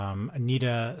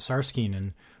Anita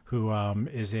Sarskinen, who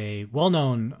is a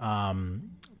well-known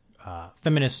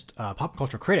feminist pop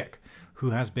culture critic who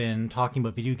has been talking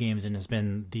about video games and has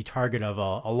been the target of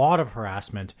a lot of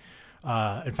harassment.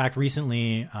 In fact,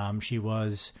 recently she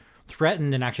was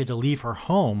threatened and actually had to leave her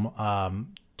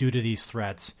home due to these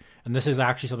threats. And this is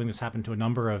actually something that's happened to a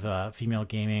number of female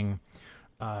gaming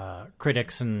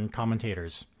critics and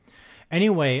commentators.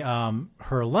 Anyway,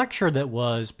 her lecture that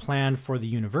was planned for the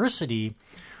university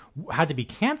had to be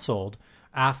canceled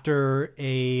after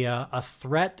a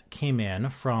threat came in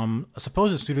from a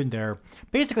supposed student there,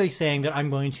 basically saying that I'm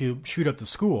going to shoot up the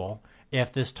school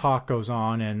if this talk goes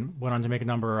on, and went on to make a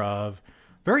number of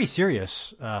very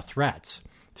serious threats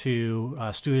to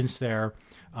students there,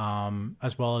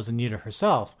 as well as Anita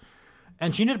herself.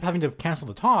 And she ended up having to cancel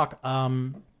the talk.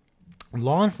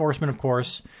 Law enforcement, of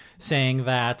course, saying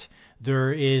that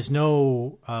there is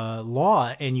no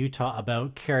law in Utah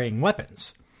about carrying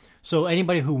weapons. So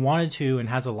anybody who wanted to and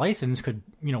has a license could,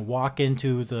 walk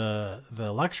into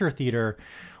the lecture theater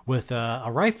with a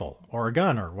rifle or a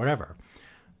gun or whatever.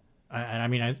 And I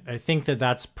mean, I think that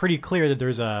that's pretty clear that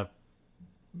there's a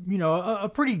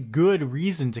pretty good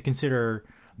reason to consider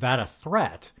that a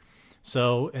threat.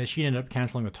 So she ended up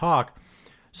canceling the talk.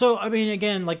 So, I mean,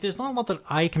 again, there's not a lot that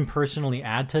I can personally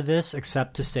add to this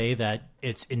except to say that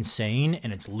it's insane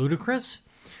and it's ludicrous.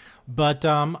 But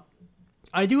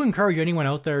I do encourage anyone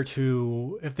out there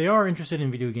to, if they are interested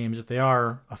in video games, if they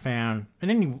are a fan in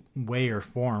any way or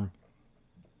form,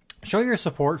 show your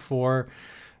support for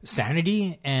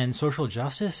sanity and social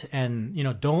justice, and,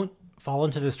 don't fall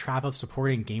into this trap of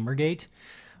supporting Gamergate.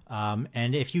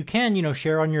 And if you can,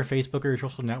 share on your Facebook or your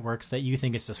social networks that you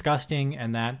think it's disgusting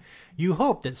and that you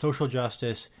hope that social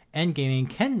justice and gaming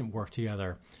can work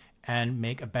together and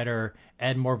make a better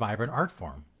and more vibrant art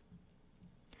form.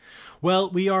 Well,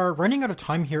 we are running out of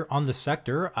time here on The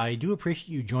Sector. I do appreciate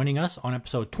you joining us on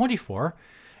episode 24.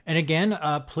 And again,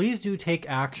 please do take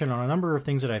action on a number of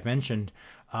things that I've mentioned.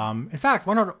 In fact,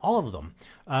 why not all of them?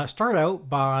 Start out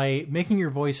by making your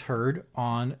voice heard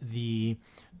on the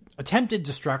attempted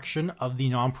destruction of the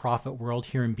nonprofit world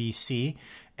here in BC,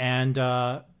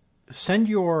 and send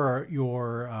your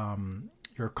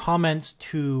comments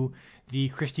to the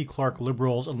Christy Clark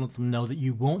Liberals and let them know that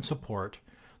you won't support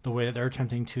the way that they're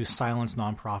attempting to silence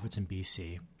nonprofits in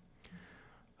BC.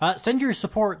 Send your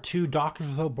support to Doctors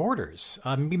Without Borders.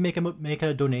 Maybe make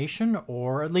a donation,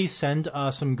 or at least send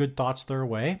some good thoughts their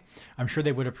way. I'm sure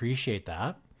they would appreciate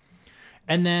that.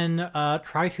 And then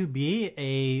try to be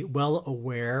a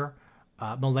well-aware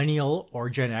millennial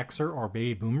or Gen Xer or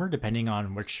baby boomer, depending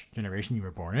on which generation you were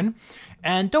born in.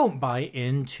 And don't buy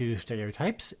into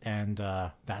stereotypes and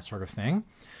that sort of thing.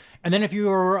 And then if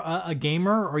you're a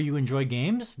gamer or you enjoy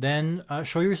games, then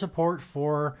show your support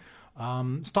for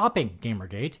stopping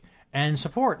Gamergate and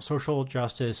support social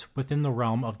justice within the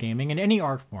realm of gaming and any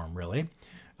art form, really,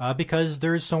 because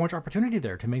there's so much opportunity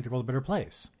there to make the world a better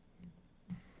place.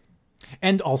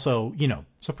 And also,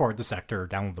 support The Sector,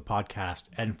 download the podcast,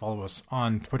 and follow us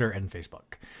on Twitter and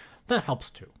Facebook. That helps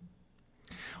too.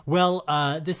 Well,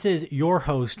 this is your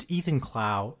host, Ethan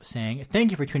Clow, saying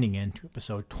thank you for tuning in to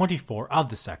episode 24 of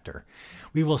The Sector.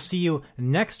 We will see you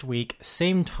next week,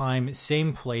 same time,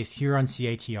 same place, here on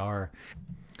CATR,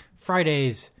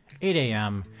 Fridays, 8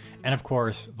 a.m., and of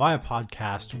course, via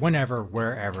podcast, whenever,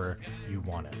 wherever you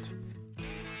want it.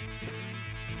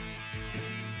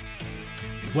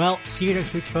 Well, see you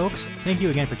next week, folks. Thank you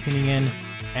again for tuning in,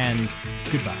 and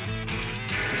goodbye.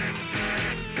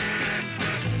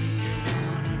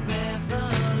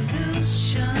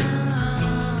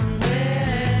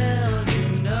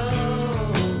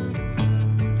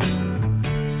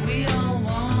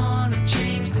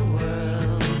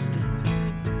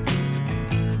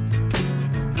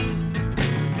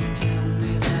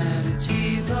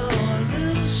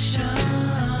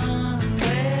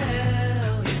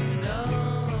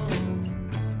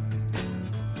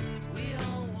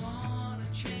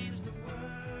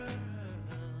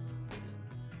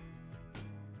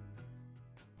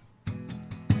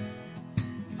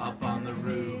 Up on the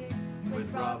roof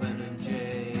with Robin and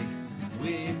Jake,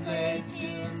 we play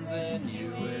tunes and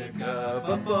you wake up.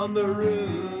 Up on the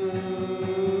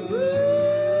roof,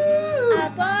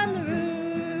 up on the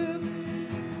roof.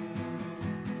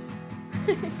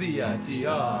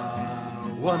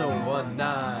 CITR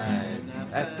 1019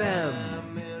 FM,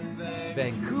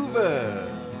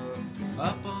 Vancouver.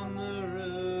 Up on the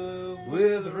roof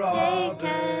with Robin. Jake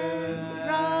and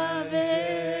Robin.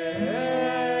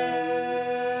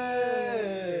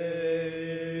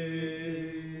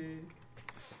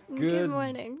 Good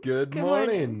morning. Good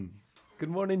morning. Good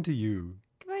morning to you.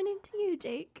 Good morning to you,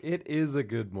 Jake. It is a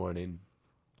good morning.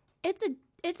 It's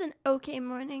an okay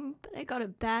morning, but I got a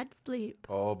bad sleep.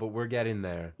 Oh, but we're getting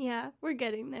there. Yeah, we're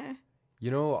getting there.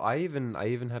 You know, I even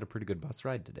had a pretty good bus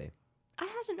ride today. I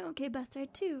had an okay bus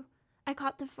ride too. I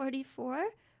caught the 44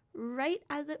 right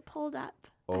as it pulled up.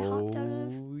 I hopped out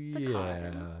of the car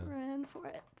and ran for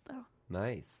it. So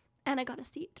Nice. and I got a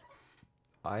seat.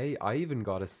 I even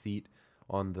got a seat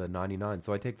on the 99.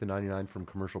 So I take the 99 from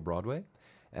Commercial Broadway,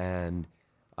 and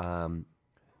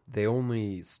they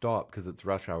only stop because it's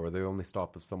rush hour. They only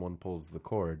stop if someone pulls the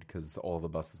cord because all the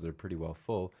buses are pretty well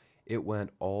full. It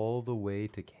went all the way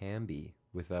to Canby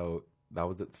without. That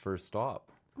was its first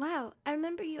stop. Wow, I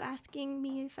remember you asking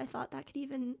me if I thought that could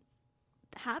even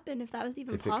happen, if that was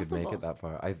even If possible. it could make it that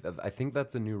far, I think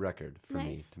that's a new record for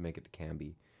me Nice. to make it to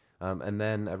Canby. And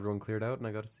then everyone cleared out, and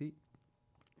I got a seat.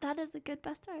 That is a good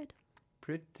bus ride.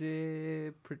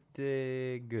 Pretty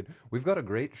good. We've got a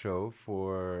great show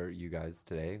for you guys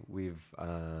today. We've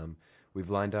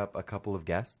lined up a couple of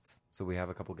guests, so we have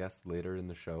a couple guests later in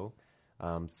the show.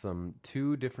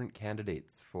 Two different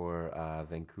candidates for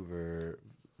Vancouver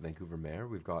mayor.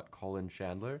 We've got Colin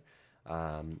Chandler,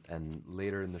 and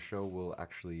later in the show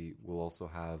we'll also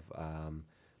have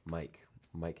Mike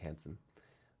Hansen.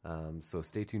 So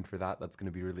stay tuned for that. That's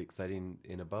going to be really exciting.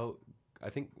 I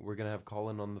think we're going to have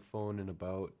Colin on the phone in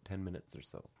about 10 minutes or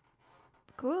so.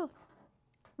 Cool.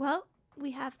 Well, we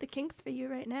have the Kinks for you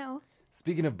right now.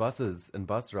 Speaking of buses and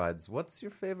bus rides, what's your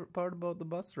favorite part about the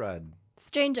bus ride?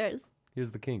 Strangers.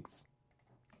 Here's the Kinks.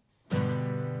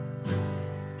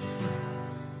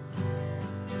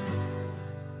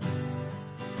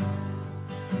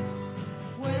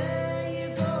 Where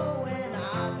you going?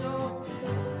 I don't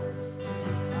know.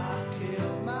 I've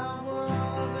killed my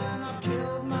world and I've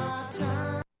killed my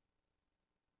time.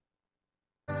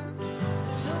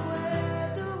 So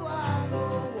where do I go?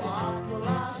 What will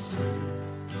I see?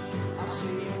 I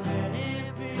see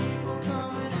many people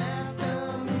coming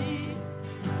after me.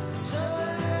 So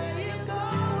where you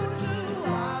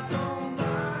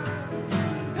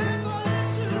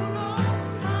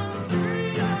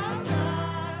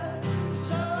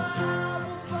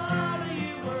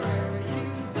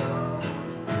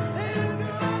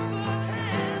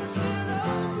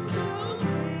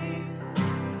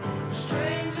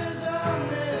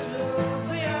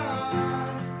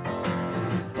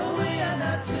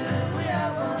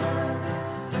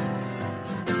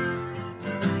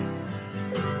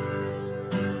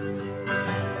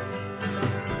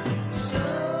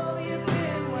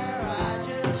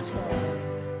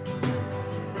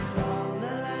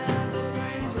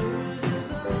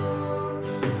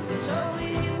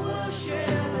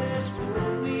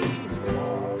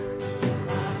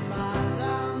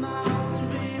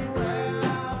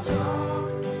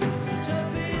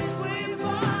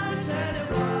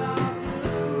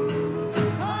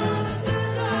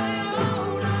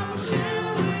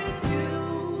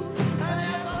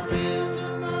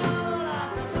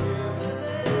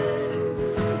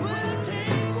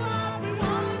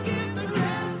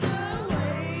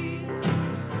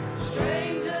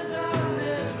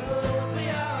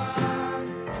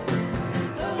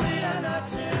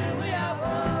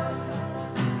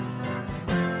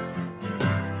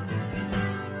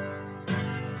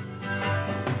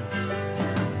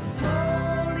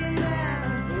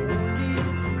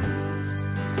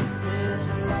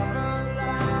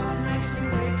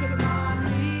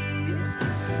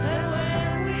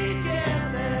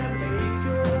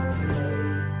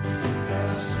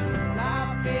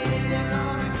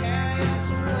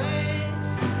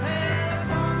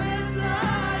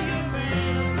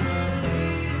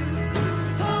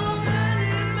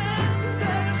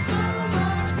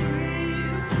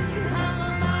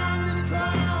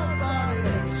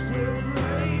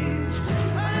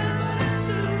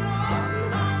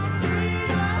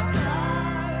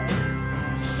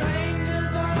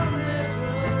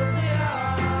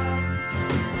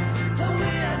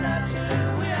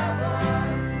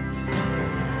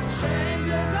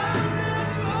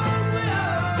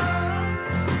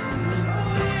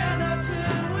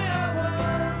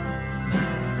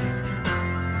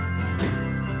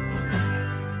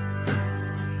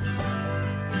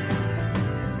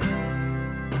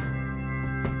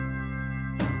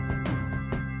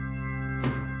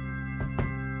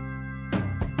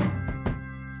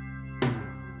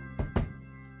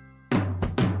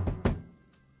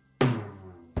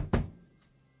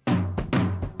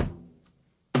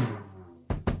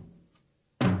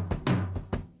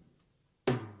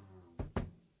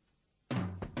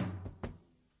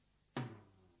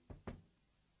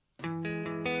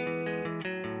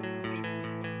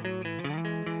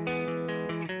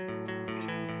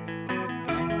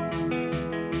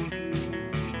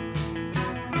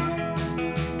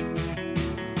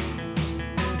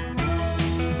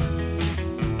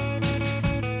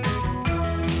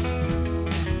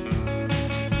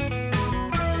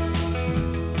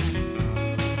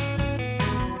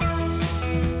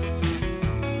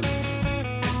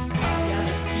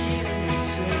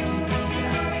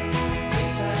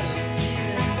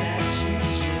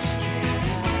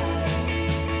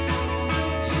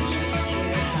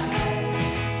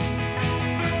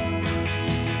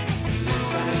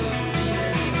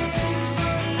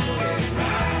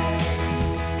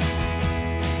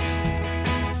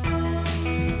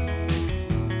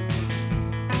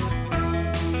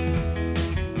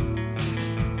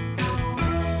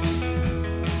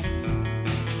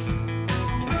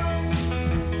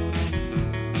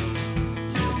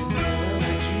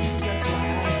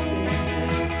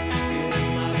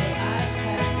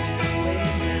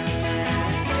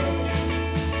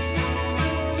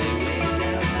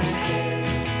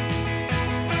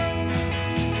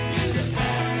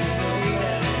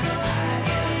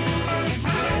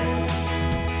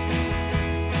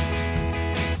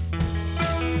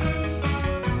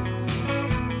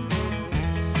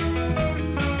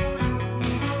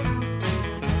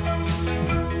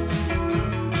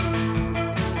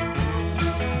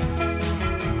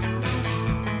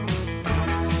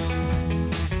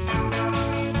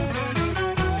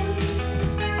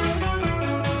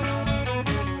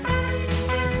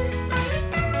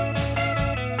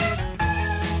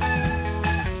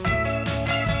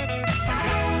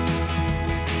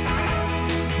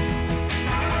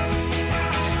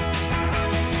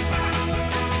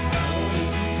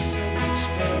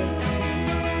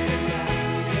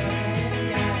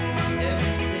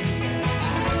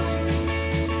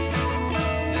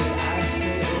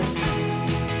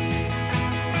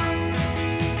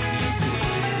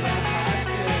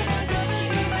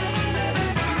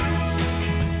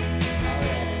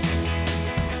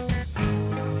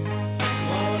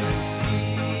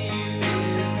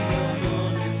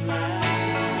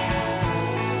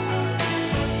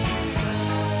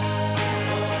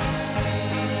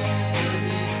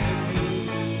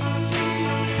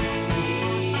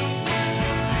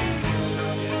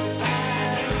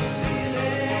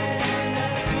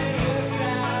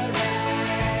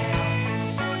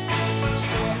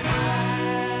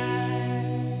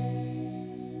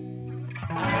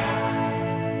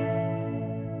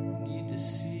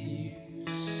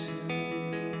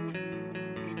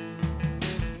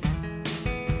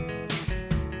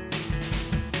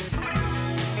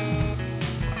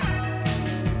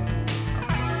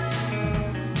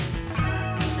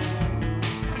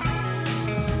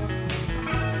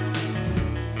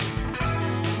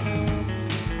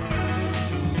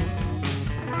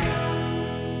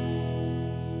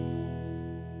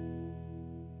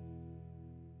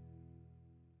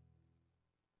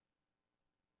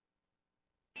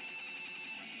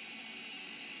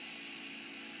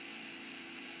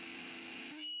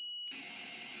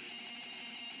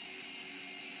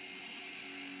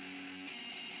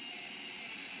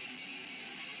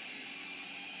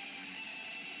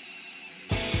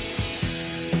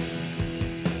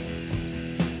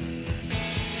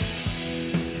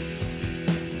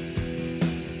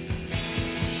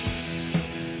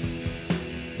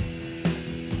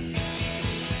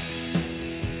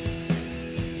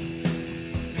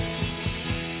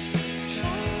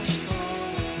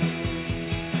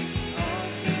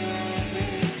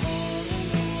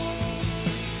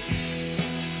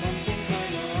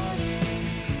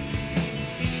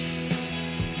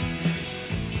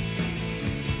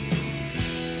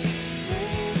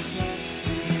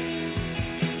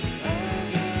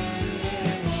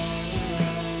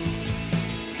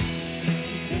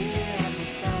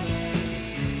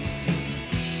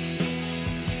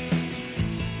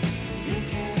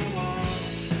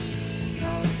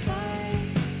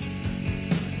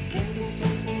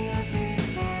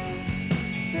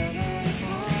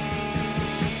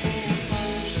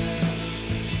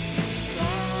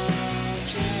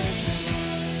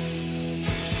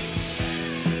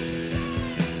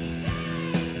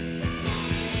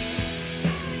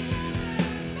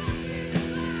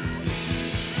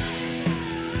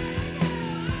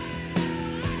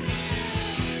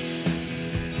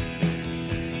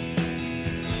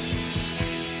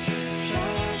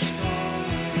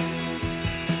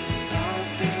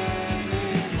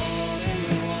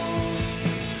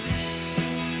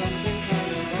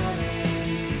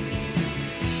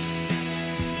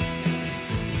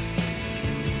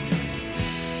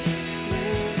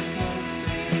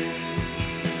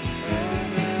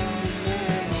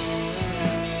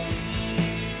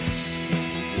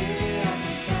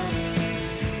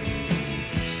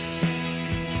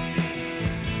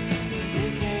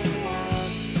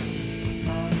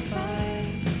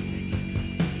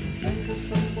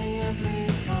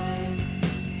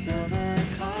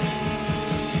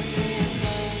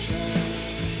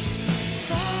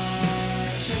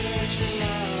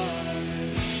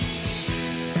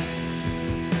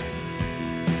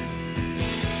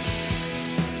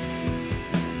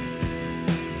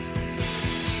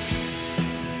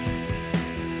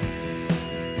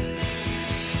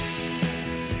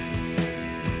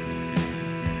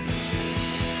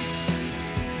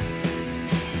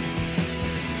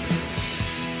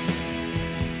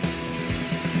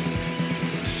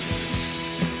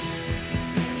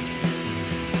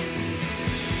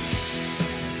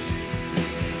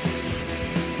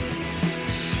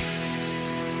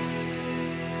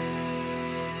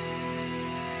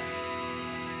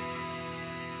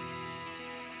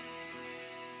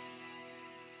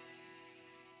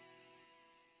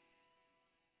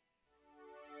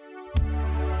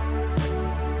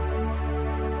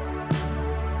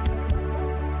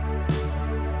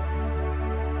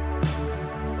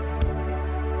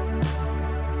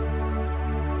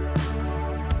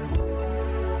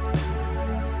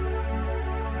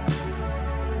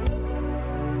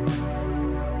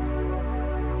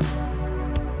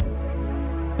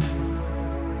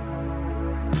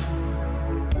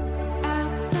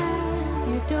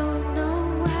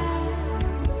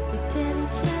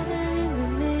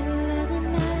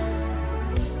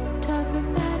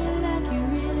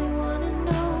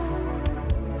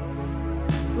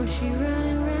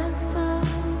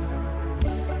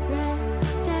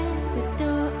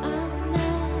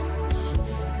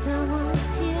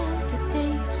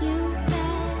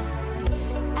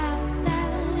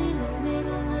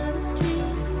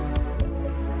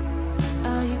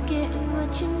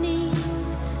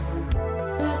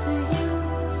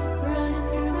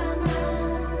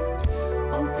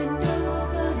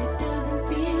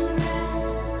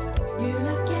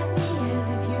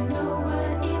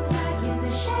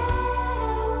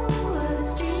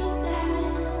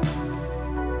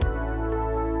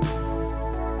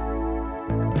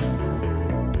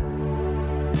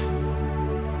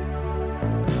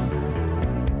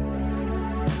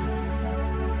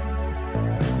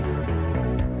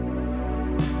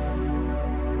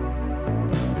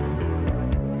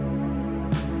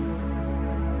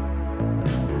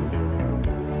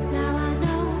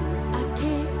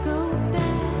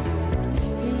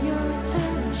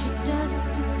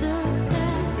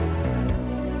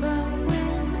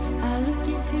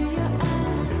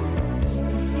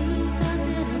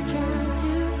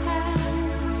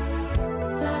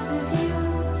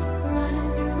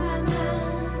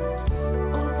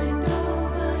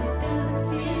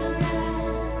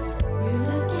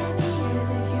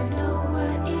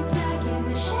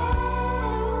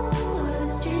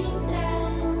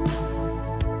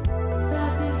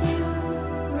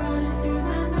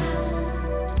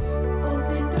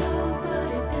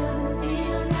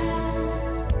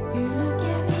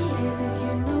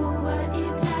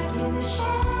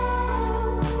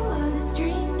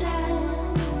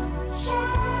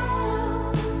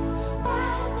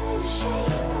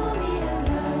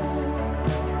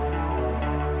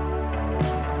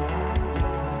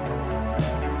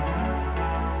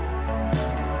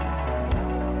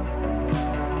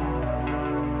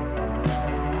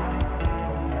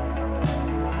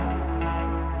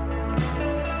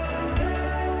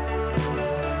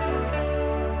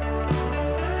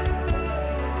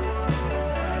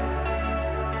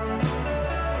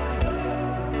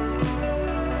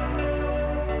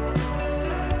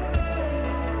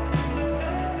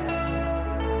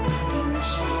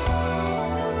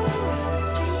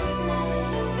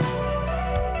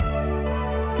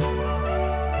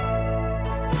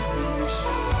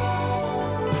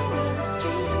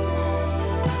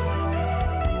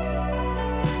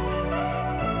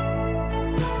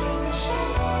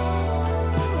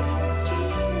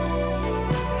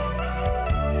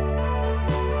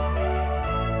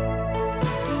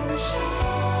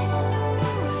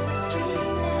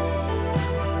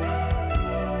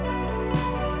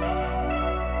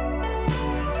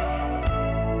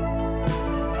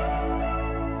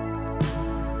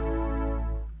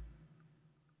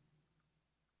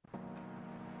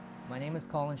name is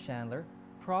Colin Chandler.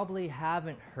 Probably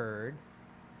haven't heard,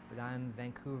 but I'm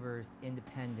Vancouver's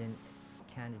independent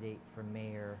candidate for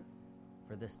mayor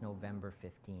for this November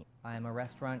 15th. I'm a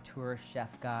restaurateur, chef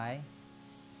guy,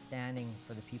 standing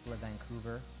for the people of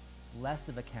Vancouver. It's less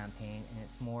of a campaign and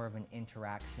it's more of an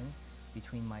interaction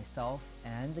between myself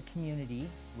and the community,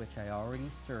 which I already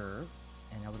serve,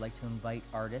 and I would like to invite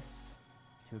artists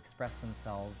to express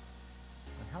themselves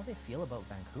on how they feel about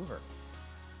Vancouver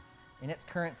in its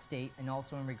current state and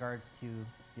also in regards to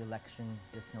the election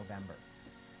this November.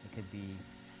 It could be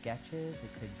sketches,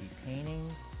 it could be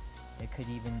paintings, it could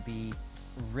even be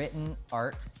written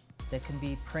art that can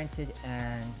be printed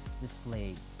and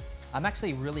displayed. I'm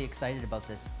actually really excited about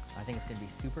this. I think it's going to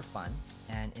be super fun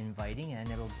and inviting, and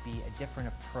it'll be a different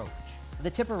approach.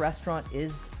 The Tipper Restaurant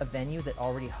is a venue that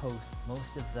already hosts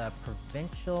most of the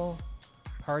provincial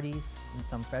parties and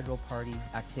some federal party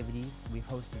activities. We've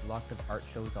hosted lots of art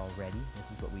shows already. This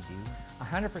is what we do.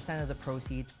 100% of the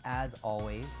proceeds, as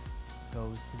always,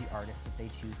 goes to the artist that they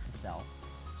choose to sell.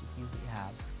 Just use what you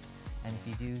have. And if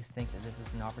you do think that this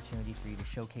is an opportunity for you to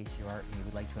showcase your art and you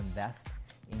would like to invest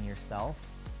in yourself,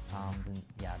 then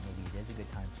yeah, maybe it is a good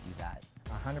time to do that.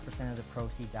 100% of the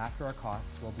proceeds after our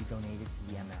costs will be donated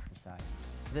to the MS Society.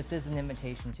 This is an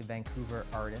invitation to Vancouver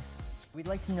artists. We'd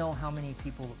like to know how many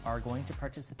people are going to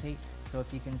participate, so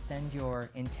if you can send your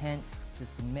intent to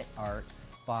submit art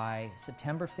by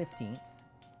September 15th,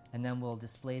 and then we'll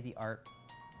display the art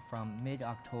from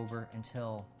mid-October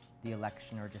until the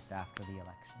election or just after the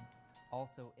election.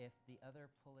 Also, if the other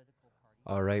political parties...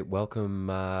 All right, welcome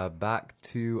back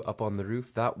to Up on the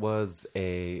Roof. That was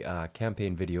a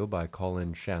campaign video by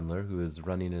Colin Chandler, who is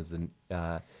running as an...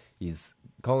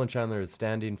 Colin Chandler is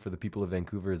standing for the people of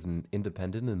Vancouver as an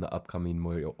independent in the upcoming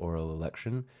mayoral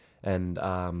election. And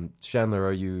Chandler,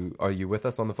 are you with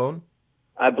us on the phone?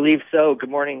 I believe so. Good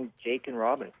morning, Jake and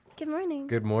Robin. Good morning.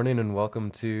 Good morning and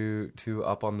welcome to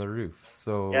Up on the Roof.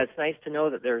 So yeah, it's nice to know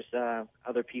that there's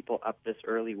other people up this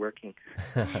early working.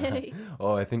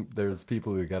 Oh, I think there's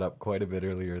people who got up quite a bit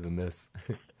earlier than this.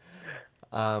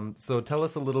 So tell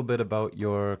us a little bit about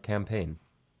your campaign.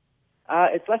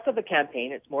 It's less of a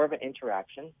campaign. It's more of an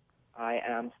interaction. I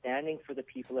am standing for the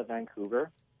people of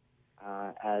Vancouver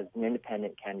as an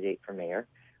independent candidate for mayor.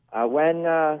 When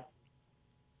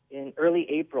in early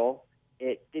April,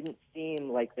 it didn't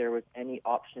seem like there was any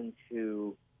option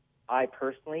I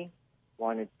personally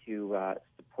wanted to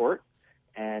support.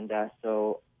 And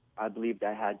so I believed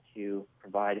I had to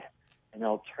provide an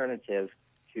alternative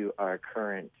to our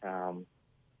current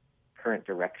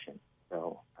direction.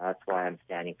 So that's why I'm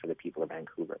standing for the people of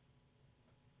Vancouver.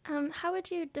 How would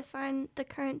you define the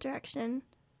current direction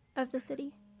of the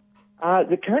city?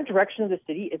 The current direction of the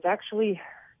city is actually,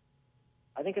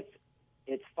 I think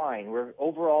it's fine. We're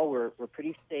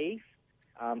pretty safe.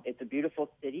 It's a beautiful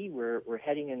city. We're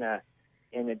heading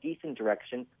in a decent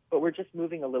direction, but we're just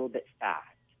moving a little bit fast.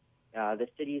 The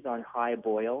city's on high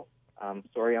boil.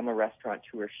 Sorry, I'm a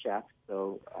restaurateur chef,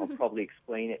 so I'll probably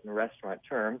explain it in restaurant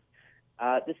terms.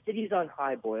 The city's on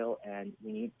high boil, and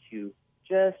we need to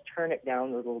just turn it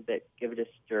down a little bit, give it a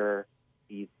stir,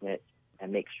 season it,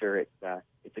 and make sure it's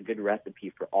a good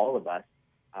recipe for all of us,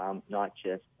 not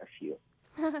just a few.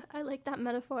 I like that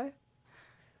metaphor.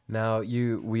 Now,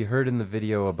 we heard in the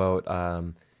video about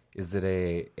is it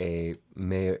a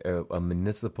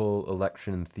municipal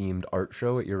election themed art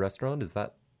show at your restaurant? Is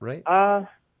that right?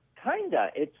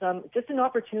 Kinda. It's just an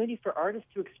opportunity for artists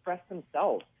to express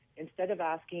themselves. Instead of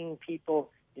asking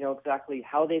people, exactly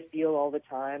how they feel all the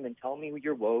time and tell me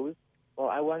your woes, well,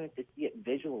 I wanted to see it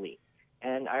visually.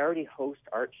 And I already host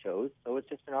art shows, so it's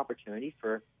just an opportunity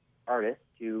for artists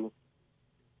to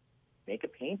make a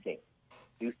painting,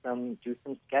 do some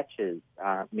sketches,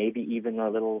 maybe even a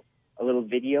little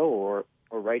video or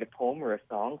write a poem or a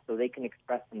song so they can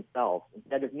express themselves.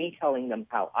 Instead of me telling them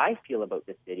how I feel about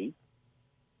the city,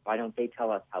 why don't they tell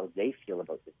us how they feel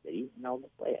about the city, and I'll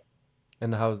display it.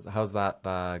 And how's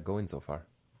that going so far?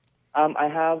 I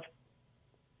have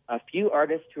a few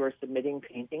artists who are submitting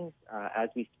paintings as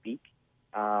we speak.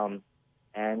 And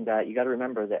you got to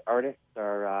remember that artists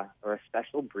are a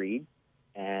special breed,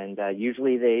 and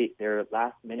usually they're a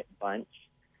last-minute bunch.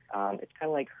 It's kind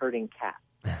of like herding cats.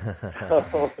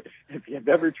 So if you've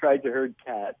ever tried to herd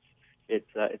cats, it's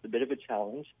a bit of a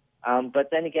challenge. But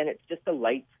then again, it's just a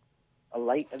light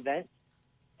event,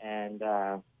 and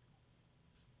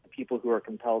people who are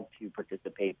compelled to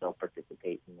participate, they'll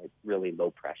participate, and it's really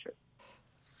low pressure.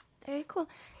 Very cool.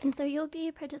 And so you'll be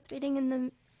participating in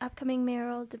the upcoming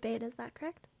mayoral debate, is that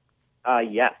correct?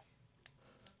 Yes.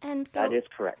 And so that is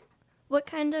correct. What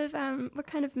kind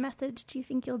of message do you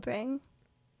think you'll bring?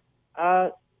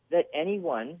 That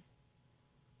anyone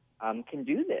can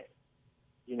do this.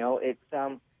 You know, it's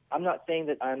I'm not saying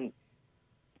that I'm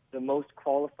the most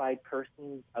qualified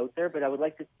person out there, but I would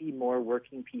like to see more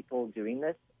working people doing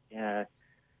this,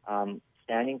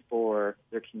 standing for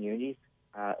their communities,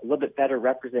 a little bit better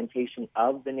representation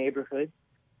of the neighborhood,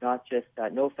 not just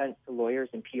no offense to lawyers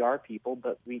and PR people,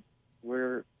 but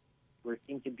we're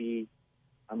seem to be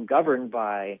governed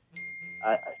by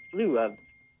a slew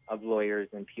of lawyers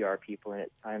and PR people, and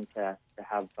it's time to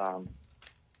have a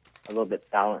little bit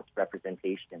balanced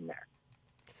representation in there.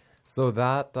 So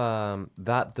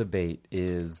that debate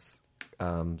is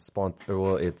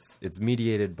it's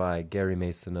mediated by Gary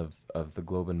Mason of the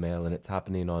Globe and Mail, and it's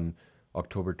happening on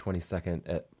October 22nd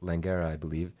at Langara, I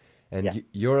believe. And Yeah.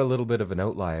 you're a little bit of an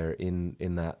outlier in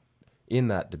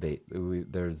that debate.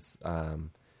 There's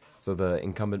so the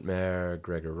incumbent mayor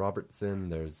Gregor Robertson.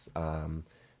 There's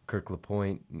Kirk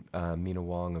Lapointe, Mina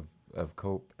Wong of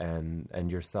Cope, and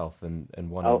yourself and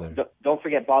one other. Don't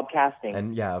forget Bob Casting.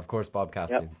 And yeah, of course, Bob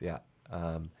Castings. Yep.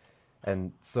 Yeah.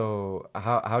 And so,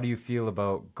 how do you feel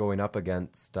about going up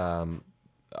against Those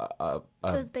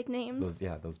big names.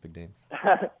 those big names?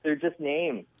 They're just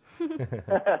names.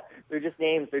 They're just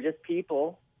names. They're just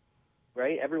people,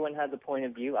 right? Everyone has a point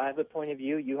of view. I have a point of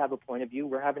view. You have a point of view.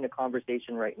 We're having a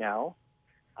conversation right now.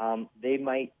 They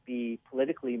might be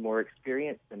politically more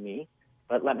experienced than me,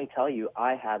 but let me tell you,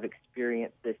 I have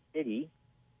experienced this city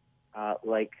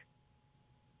like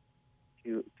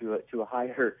to a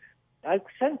higher. I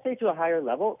shouldn't say to a higher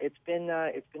level. It's been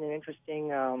an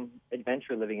interesting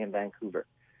adventure living in Vancouver.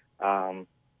 I'm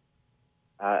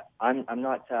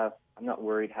not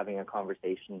worried having a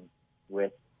conversation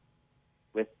with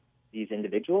these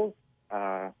individuals.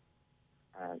 The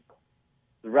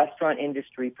restaurant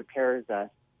industry prepares us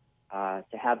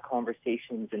to have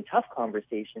conversations and tough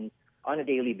conversations on a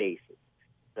daily basis.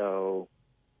 So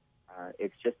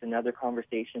it's just another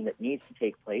conversation that needs to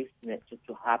take place, and it just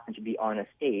will happen to be on a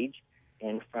stage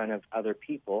in front of other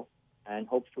people, and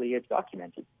hopefully it's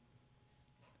documented.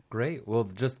 Great. Well,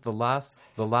 just the last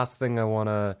thing I want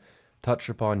to touch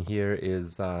upon here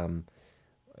is I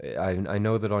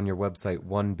know that on your website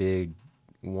one big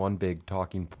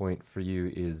talking point for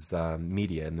you is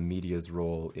media and the media's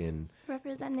role in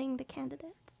Representing the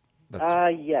candidates.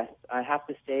 Yes, I have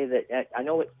to say that I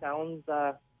know it sounds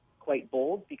quite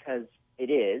bold because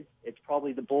it is. It's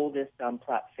probably the boldest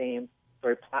platform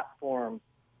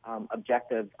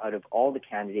objective out of all the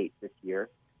candidates this year,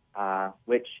 and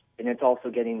it's also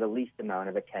getting the least amount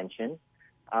of attention.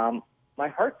 My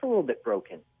heart's a little bit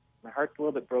broken.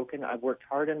 I've worked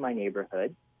hard in my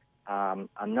neighborhood. I'm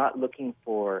not looking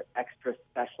for extra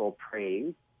special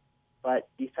praise, but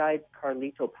besides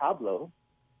Carlito Pablo,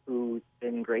 who's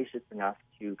been gracious enough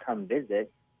to come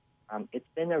visit, it's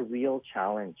been a real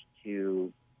challenge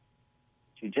to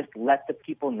just let the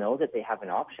people know that they have an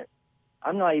option.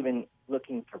 I'm not even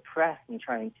looking for press and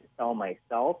trying to sell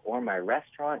myself or my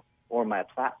restaurant or my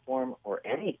platform or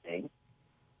anything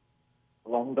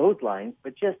along those lines,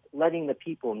 but just letting the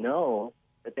people know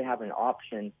that they have an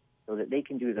option so that they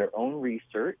can do their own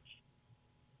research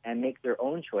and make their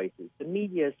own choices. The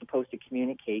media is supposed to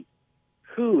communicate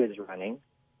who is running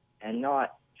and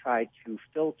not try to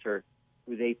filter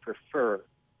who they prefer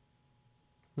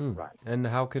run. And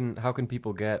how can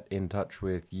people get in touch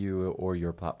with you or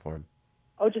your platform?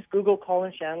 Oh, just Google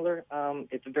Colin Chandler.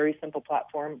 It's a very simple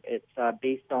platform. It's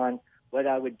based on what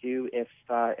I would do if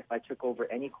I took over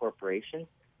any corporation,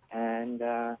 and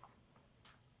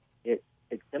it's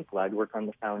simple. I'd work on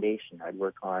the foundation. I'd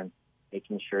work on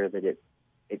making sure that it's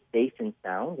safe and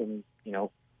sound. And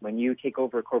when you take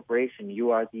over a corporation, you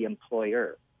are the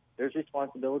employer. There's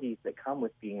responsibilities that come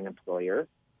with being an employer,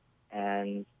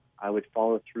 and I would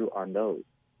follow through on those.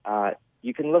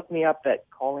 You can look me up at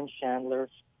Colin Chandler.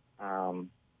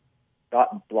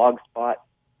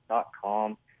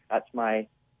 .blogspot.com. That's my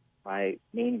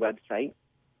main website,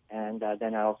 and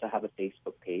then I also have a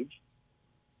Facebook page.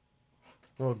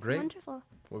 Well, great. Wonderful.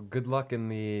 Well, good luck in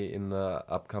the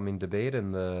upcoming debate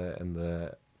and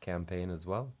the campaign as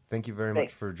well. Thank you very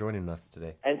much for joining us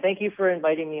today. And thank you for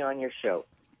inviting me on your show.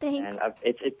 Thanks. And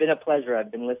it's been a pleasure. I've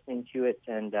been listening to it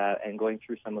and going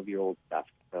through some of your old stuff.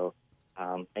 So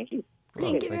thank you.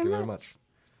 Thank you Thank you very much.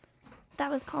 That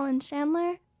was Colin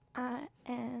Chandler,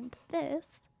 and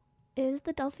this is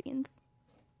the Delphines.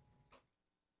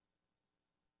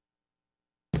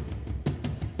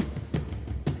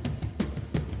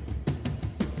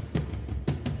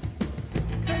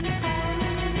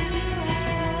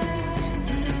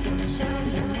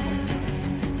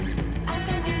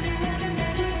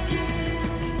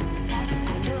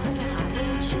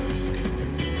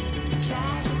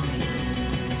 Tragedy,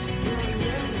 your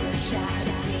lips were shot.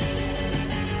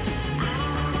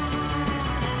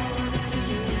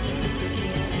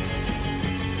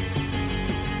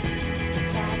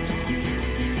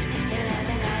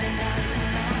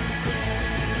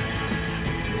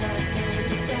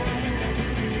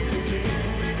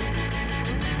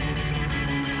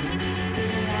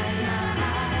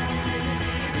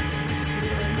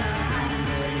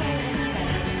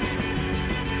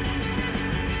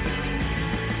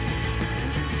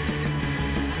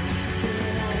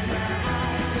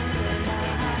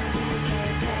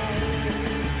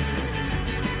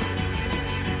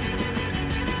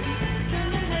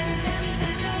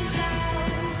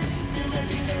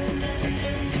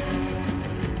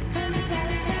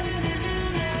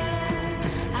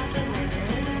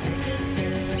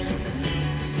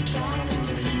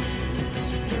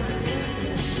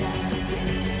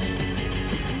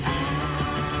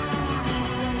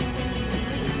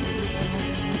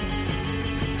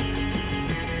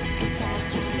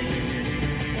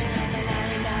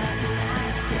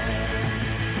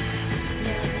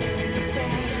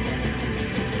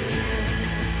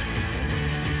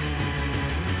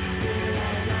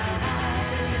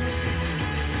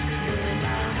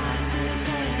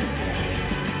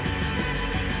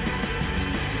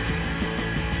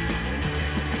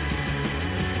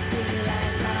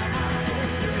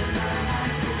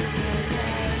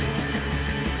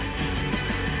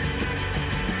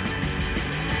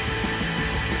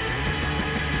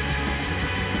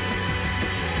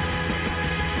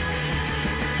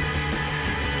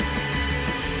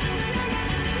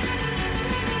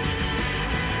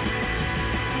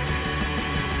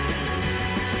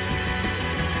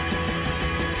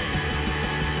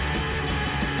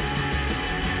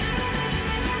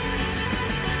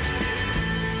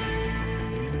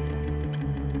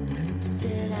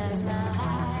 as my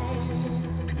hide,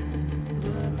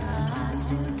 but my heart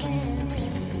still can't take.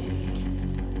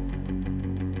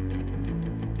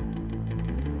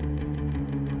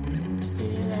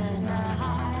 Still as my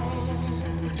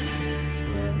hide,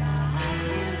 but my heart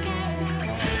still can't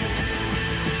take.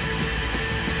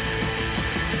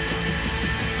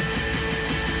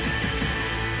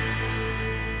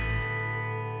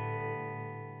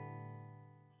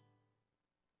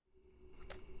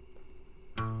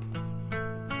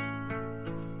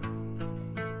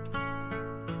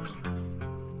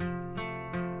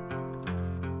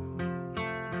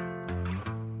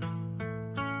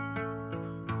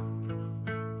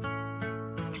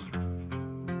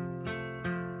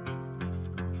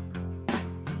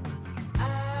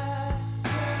 I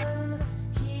can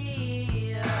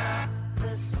hear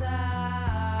the sounds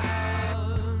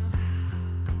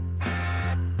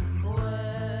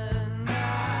when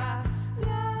my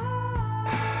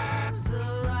love's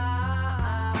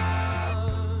around.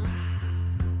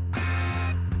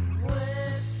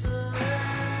 Whistle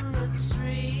in the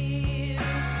trees,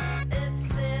 it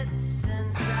sits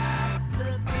inside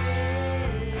the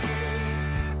breeze.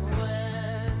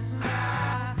 When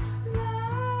my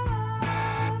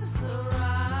love's around,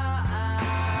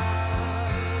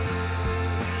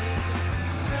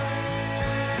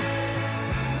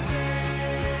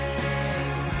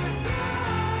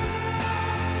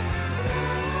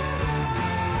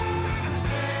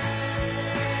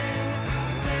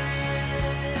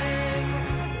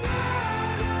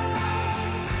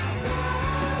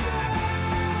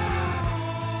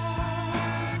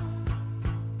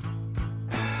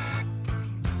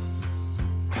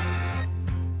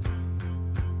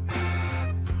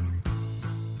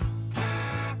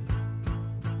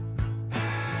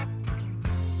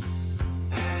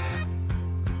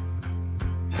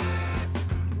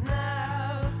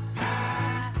 now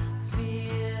I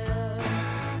feel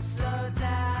so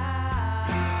down,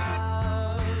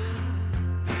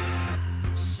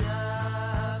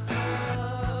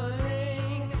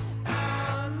 shuffling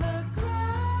on the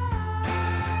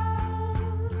ground.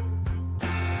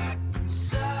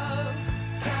 So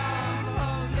come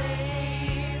home,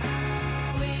 babe,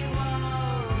 we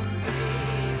won't be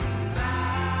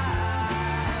found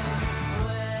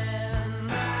when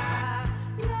my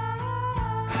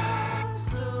love's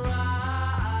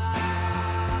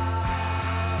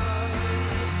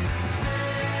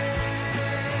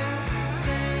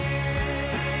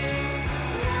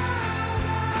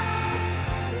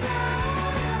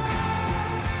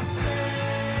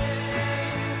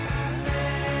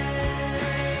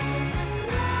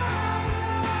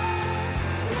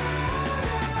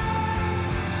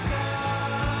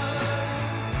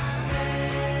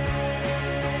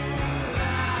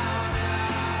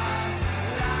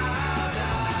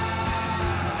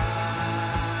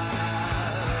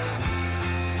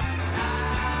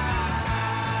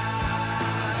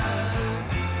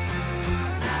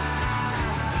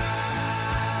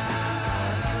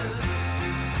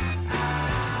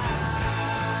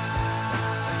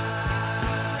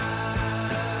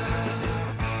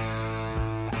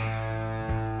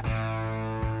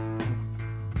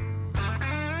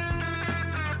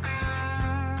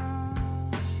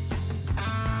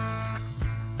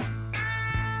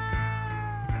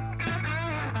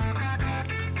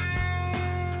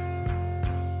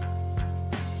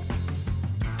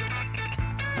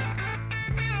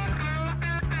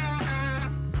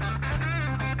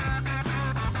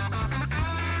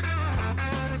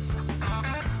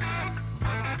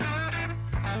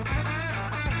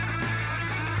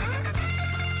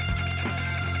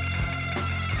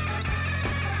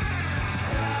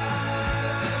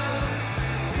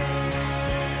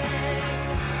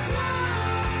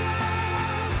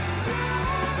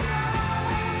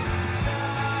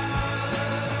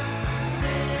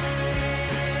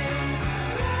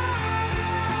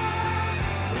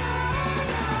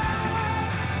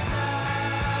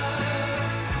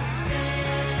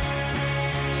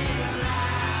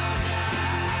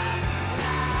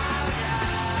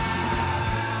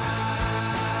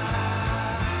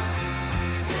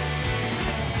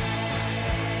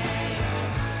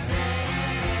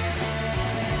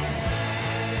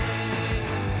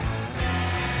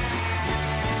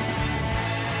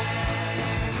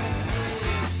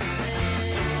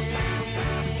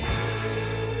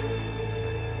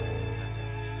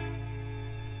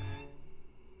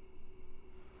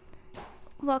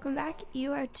Welcome back.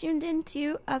 You are tuned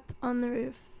into Up on the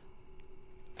Roof.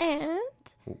 And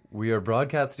We are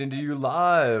broadcasting to you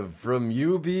live from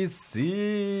UBC.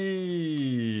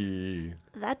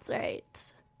 that's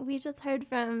right. We just heard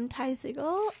from Ty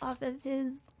Sigel off of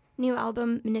his new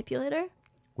album, Manipulator.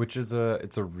 Which is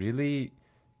it's a really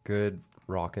good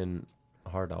rockin'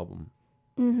 hard album.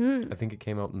 Mm-hmm. I think it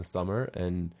came out in the summer,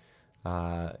 and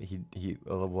he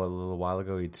a little while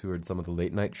ago he toured some of the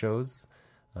late night shows.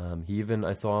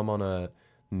 I saw him on a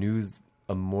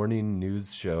morning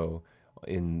news show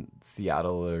in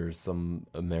Seattle or some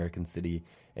American city,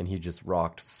 and he just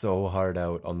rocked so hard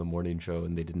out on the morning show,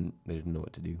 and they didn't know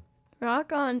what to do.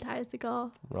 Rock on,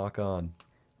 Tysical. Rock on.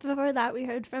 Before that, we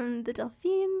heard from the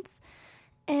Delphines.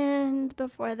 And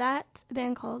before that, a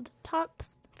band called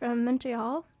Tops from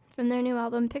Montreal. From their new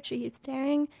album, Picture You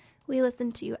Staring, we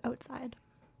listened to Outside.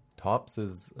 Tops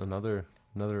is another.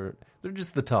 They're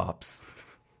just the Tops.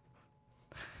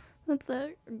 That's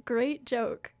a great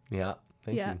joke. Yeah,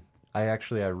 thank Yeah. you.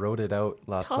 I wrote it out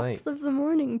last night. Tops of the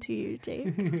morning to you,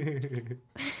 Jake.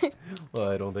 Well,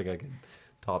 I don't think I can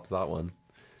tops that one.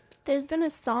 There's been a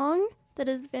song that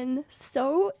has been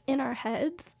so in our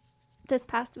heads this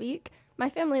past week. My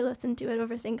family listened to it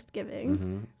over Thanksgiving.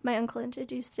 Mm-hmm. My uncle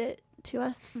introduced it to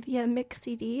us via Mix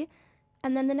CD.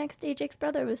 And then the next day, Jake's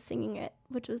brother was singing it,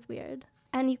 which was weird.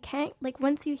 And you can't,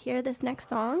 once you hear this next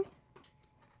song,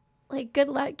 good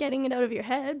luck getting it out of your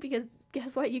head, because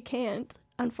guess what? You can't,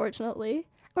 unfortunately.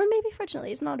 Or maybe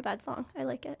fortunately. It's not a bad song. I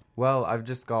like it. Well, I've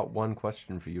just got one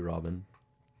question for you, Robin.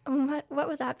 What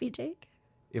would that be, Jake?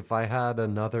 If I had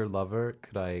another lover,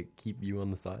 could I keep you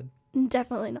on the side?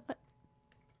 Definitely not.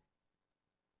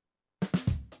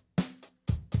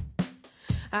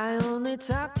 I only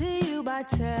talk to you by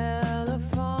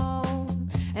telephone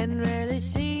and rarely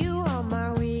see you on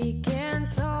my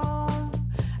weekends home.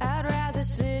 I'd rather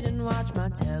sit and watch my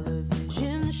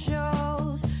television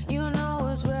shows. You know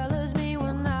as well as me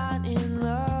we're not in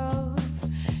love.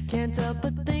 Can't help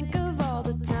but think of all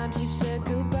the times you said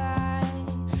goodbye.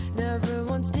 Never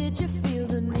once did you feel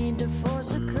the need to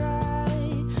force a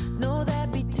cry. No,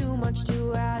 that'd be too much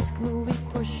to ask. Movie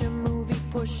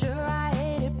pusher, I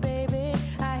hate it, baby.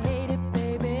 I hate it,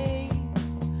 baby.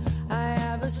 I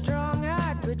have a strong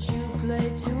heart, but you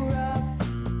play too rough.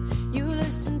 You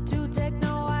listen to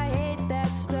techno, I hate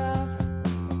that stuff.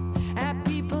 At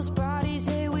people's parties,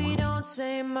 hey, we don't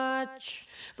say much.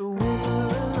 But when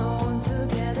we're alone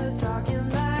together talking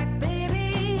like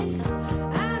babies,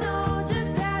 I know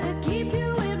just how to keep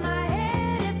you in my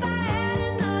head. If I had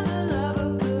another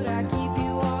lover, could I keep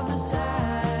you on the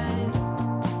side?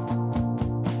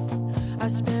 I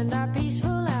spend our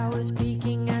peaceful hours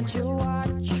peeking at your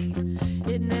watch.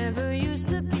 It never used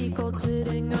to be cold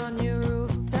sitting on your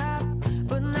rooftop,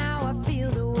 but now I feel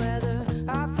the weather.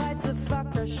 Our fights have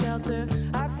fucked our shelter.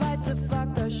 Our fights have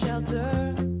fucked our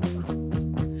shelter.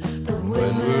 But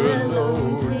when we're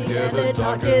alone together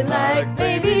talking like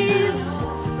babies,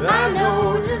 I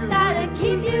know just how to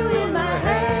keep you in my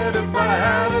head. If I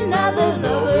had another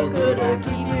lover, could I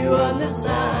keep you on the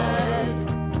side?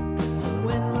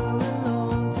 When we're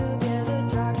alone together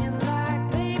talking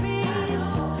like babies,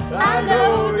 I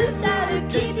know just how to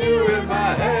keep you in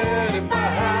my head. If I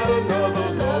had another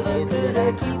lover, could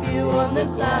I keep you on the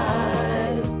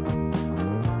side?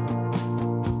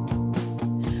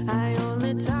 I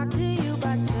only talk to you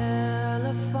by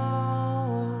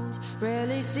telephones.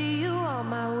 Rarely see you on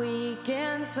my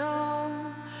weekends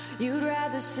home. You'd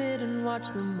rather sit and watch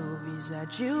the movies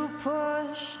that you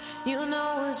push. You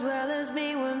know as well as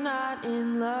me we're not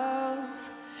in love.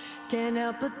 Can't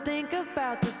help but think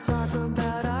about the talk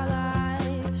about our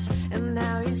lives. And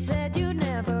now you said you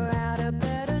never had a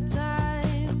better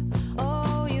time.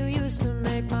 Oh, you used to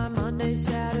make my Mondays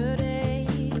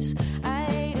Saturdays. I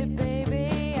hate it,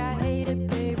 baby. I hate it,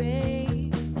 baby.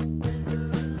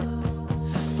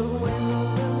 But when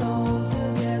we're alone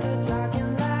together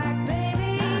talking like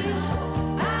babies,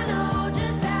 I know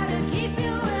just how to keep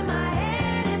you in my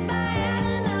head. If I had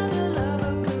another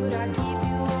lover, could I keep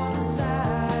you on the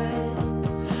side?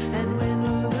 And when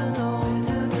we're alone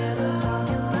together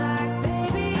talking like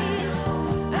babies,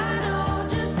 I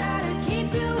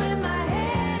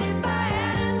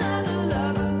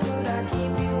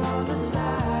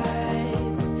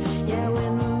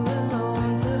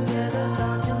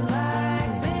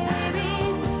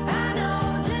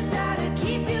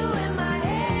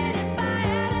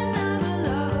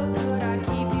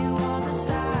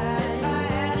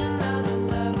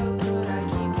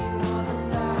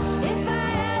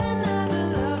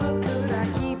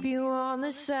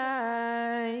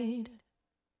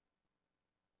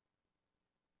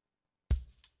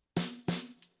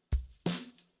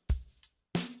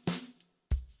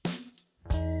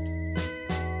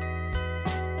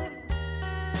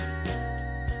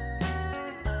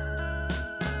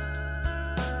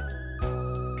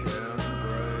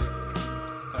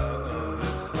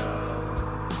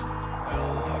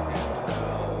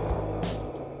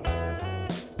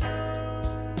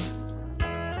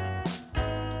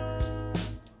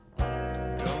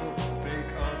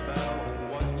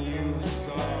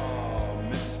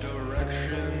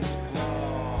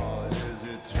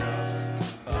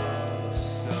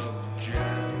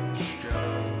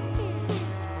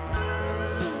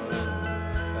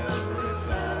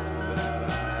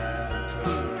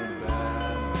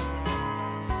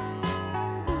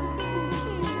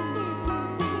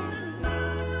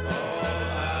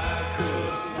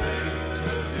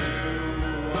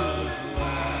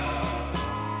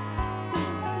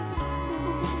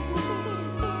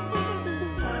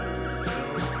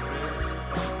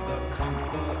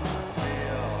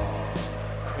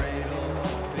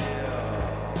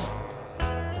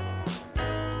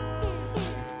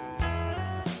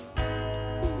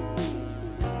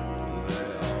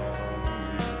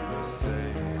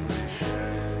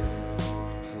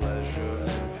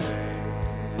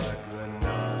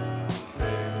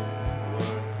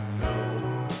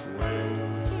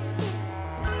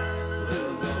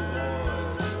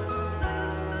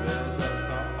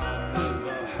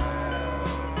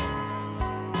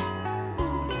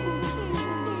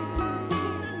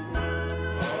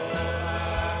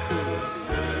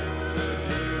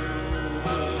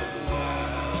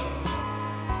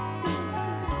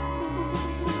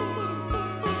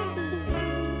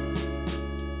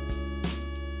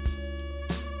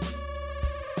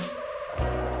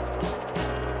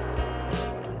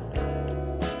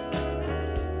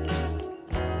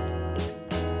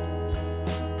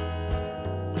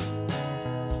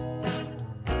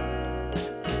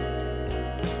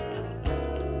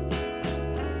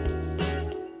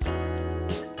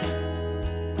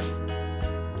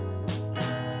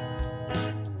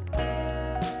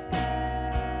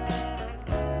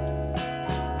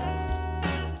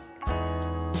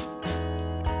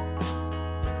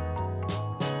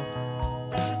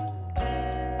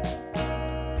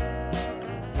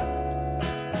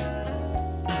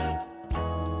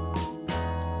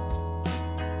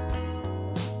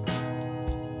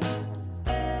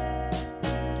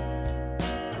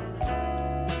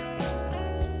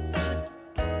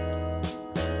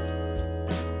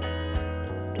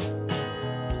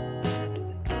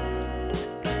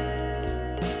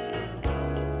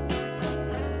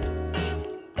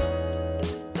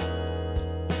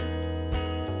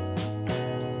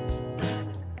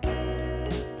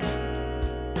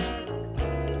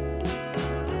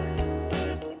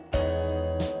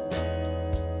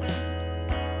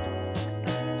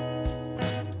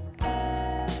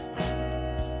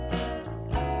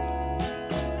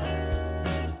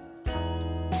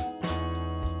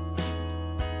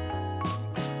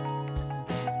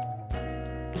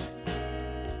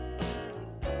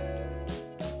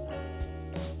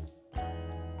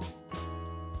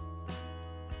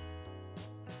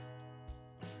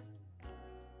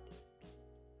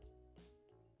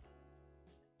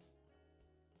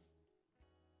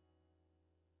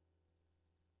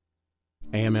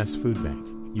AMS Food Bank.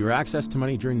 Your access to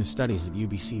money during the studies at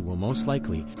UBC will most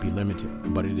likely be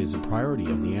limited, but it is a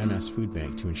priority of the AMS Food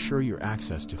Bank to ensure your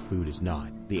access to food is not.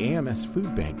 The AMS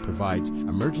Food Bank provides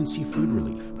emergency food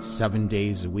relief 7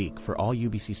 days a week for all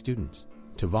UBC students.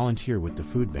 To volunteer with the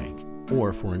food bank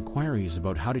or for inquiries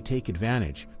about how to take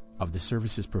advantage of the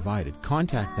services provided,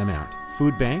 contact them at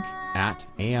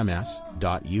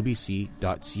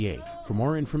foodbank@ams.ubc.ca. For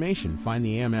more information, find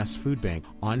the AMS Food Bank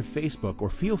on Facebook or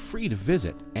feel free to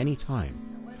visit anytime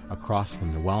across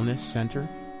from the Wellness Center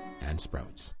and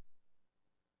Sprouts.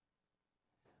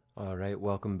 All right,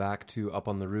 welcome back to Up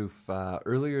on the Roof.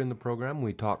 Earlier in the program,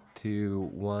 we talked to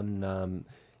one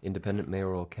independent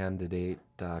mayoral candidate,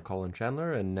 Colin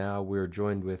Chandler, and now we're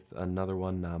joined with another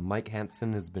one. Mike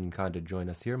Hansen has been kind to join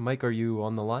us here. Mike, are you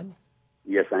on the line?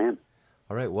 Yes, I am.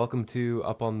 All right, welcome to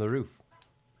Up on the Roof.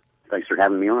 Thanks for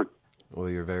having me on. Well,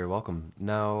 you're very welcome.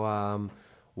 Now,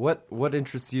 what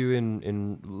interests you in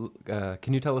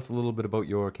can you tell us a little bit about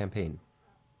your campaign?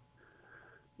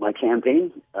 My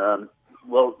campaign?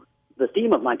 Well, the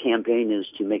theme of my campaign is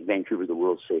to make Vancouver the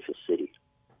world's safest city.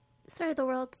 Sorry, the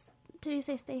world's... Did you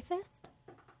say safest?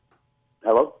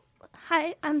 Hello?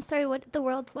 Hi, I'm sorry, what the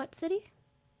world's what city?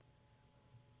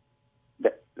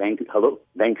 Hello?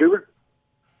 Vancouver?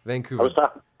 Vancouver. I was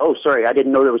talking. Oh, sorry, I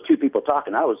didn't know there was two people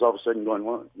talking. I was all of a sudden going,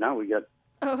 well, now we got...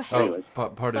 Oh, hey. Anyways.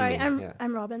 Pardon Sorry, me.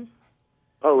 I'm Robin.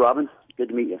 Oh, Robin, good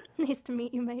to meet you. Nice to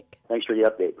meet you, Mike. Thanks for the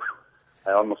update.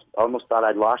 I almost thought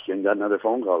I'd lost you and got another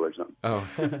phone call or something.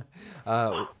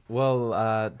 Oh,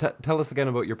 tell us again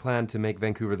about your plan to make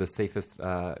Vancouver the safest,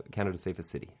 Canada's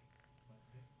safest city.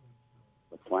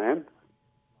 The plan?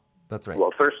 That's right.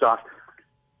 Well, first off,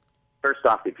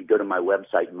 if you go to my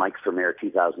website,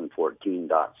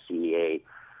 mikeformayor2014.ca,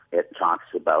 it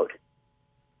talks about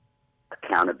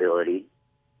accountability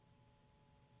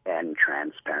and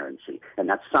transparency. And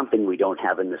that's something we don't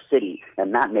have in the city,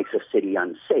 and that makes a city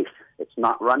unsafe. It's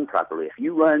not run properly. If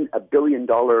you run $1 billion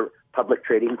public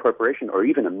trading corporation or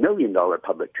even $1 million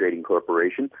public trading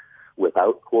corporation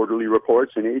without quarterly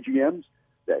reports and AGMs,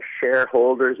 the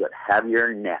shareholders that have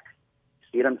your neck.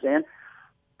 See what I'm saying?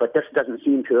 But this doesn't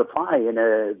seem to apply in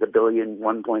the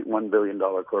 $1.1 billion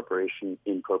corporation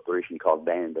called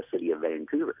the City of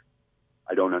Vancouver.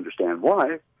 I don't understand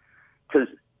why, because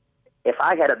if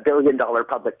I had $1 billion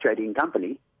public trading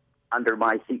company under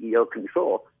my CEO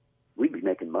control, we'd be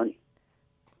making money.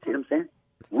 See what I'm saying?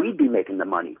 We'd be making the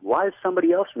money. Why is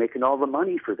somebody else making all the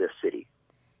money for this city?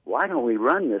 Why don't we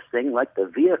run this thing like the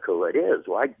vehicle it is?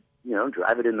 Why,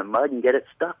 drive it in the mud and get it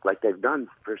stuck like they've done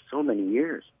for so many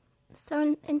years?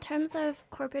 So in terms of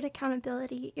corporate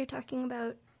accountability, you're talking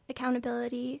about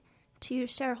accountability to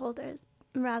shareholders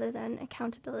rather than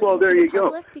accountability well, there to the you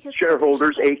public? go. Because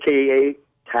shareholders, a.k.a.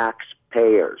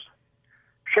 taxpayers.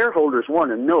 Shareholders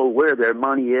want to know where their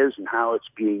money is and how it's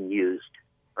being used,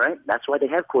 right? That's why they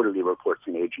have quarterly reports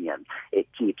and AGM. It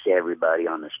keeps everybody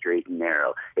on the straight and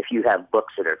narrow. If you have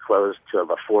books that are closed till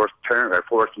the fourth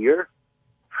year,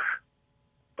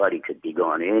 buddy could be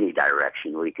going any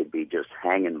direction. We could be just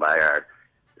hanging by the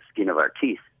skin of our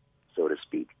teeth, so to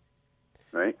speak,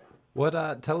 right?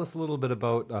 Tell us a little bit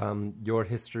about your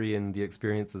history and the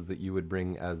experiences that you would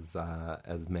bring as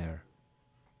mayor.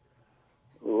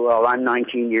 Well, I'm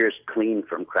 19 years clean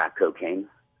from crack cocaine.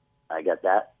 I got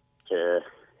that to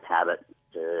habit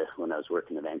when I was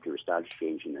working the Vancouver Stock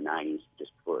Exchange in the 90s,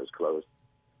 just before it was closed.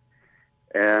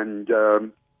 And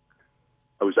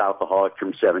I was alcoholic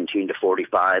from 17 to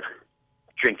 45,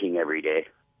 drinking every day.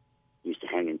 Used to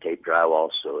hang and tape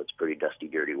drywall, so it's pretty dusty,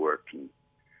 dirty work. And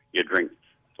you drink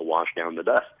to wash down the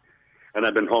dust. And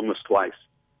I've been homeless twice.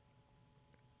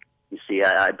 You see,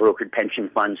 I brokered pension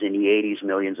funds in the 80s,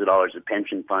 millions of dollars of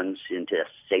pension funds into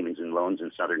savings and loans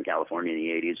in Southern California in the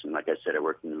 80s. And like I said, I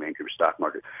worked in the Vancouver stock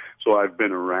market. So I've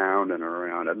been around and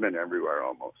around. I've been everywhere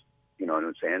almost. You know what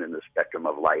I'm saying? In the spectrum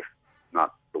of life.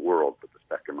 Not the world, but the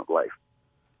spectrum of life.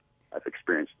 I've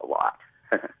experienced a lot.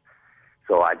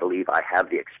 So I believe I have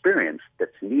the experience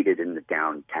that's needed in the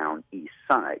downtown east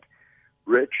side.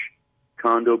 Rich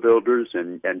condo builders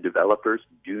and developers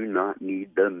do not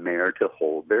need the mayor to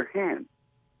hold their hand.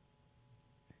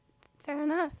 Fair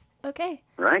enough. Okay.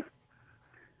 Right?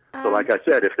 So like I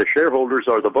said, if the shareholders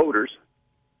are the voters,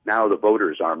 now the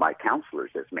voters are my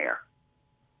counselors as mayor.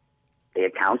 They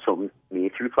counsel me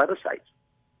through plebiscites,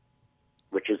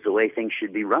 which is the way things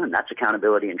should be run. That's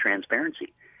accountability and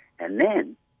transparency. And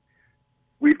then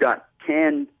we've got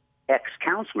 10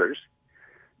 ex-counselors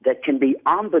that can be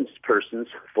ombudspersons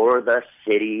for the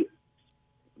city,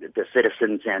 the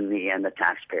citizens and the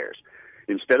taxpayers.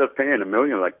 Instead of paying $1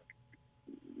 million, like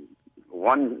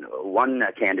one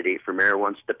candidate for mayor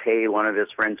wants to pay one of his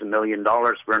friends $1 million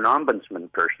for an ombudsman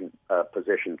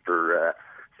position for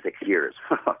 6 years.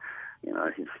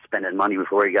 He's spending money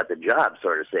before he got the job,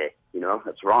 sort of say.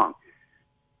 That's wrong.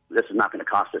 This is not going to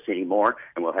cost us any more,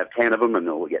 and we'll have 10 of them, and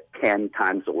then we'll get 10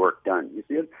 times the work done. You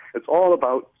see, it's all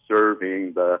about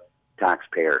serving the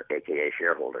taxpayer, a.k.a.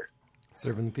 shareholder.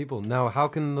 Serving the people. Now, how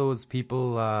can those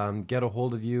people get a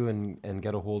hold of you and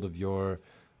get a hold of your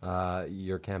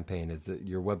campaign? Is it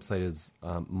your website is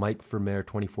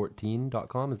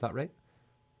MikeForMayor2014.com? Is that right?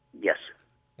 Yes.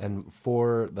 And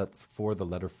that's for the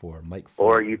letter 4, Mike.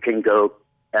 Or you can go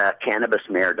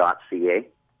cannabismayor.ca.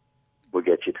 We'll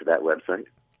get you to that website.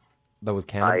 That was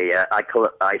Canada.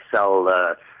 I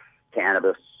sell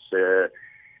cannabis, and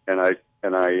I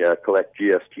collect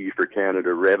GST for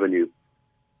Canada revenue.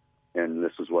 And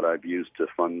this is what I've used to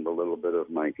fund a little bit of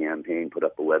my campaign, put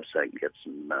up a website and get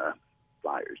some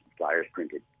flyers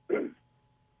printed.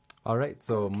 All right,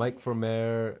 so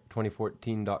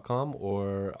MikeForMayor2014.com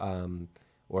or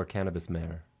Cannabis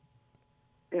Mayor.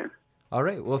 Yeah. All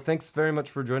right, well, thanks very much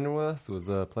for joining with us. It was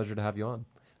a pleasure to have you on.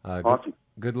 Awesome.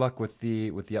 Good luck with the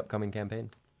upcoming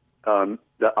campaign. I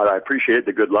appreciate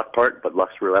the good luck part, but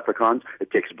luck's for leprechauns.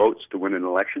 It takes votes to win an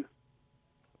election.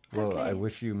 Well, Okay. I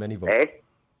wish you many votes. Hey?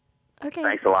 Okay.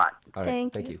 Thanks a lot. All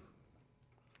right, Thank you.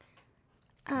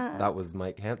 That was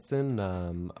Mike Hansen,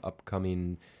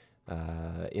 upcoming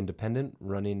independent,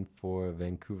 running for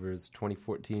Vancouver's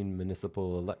 2014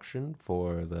 municipal election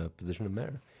for the position of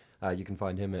mayor. You can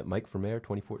find him at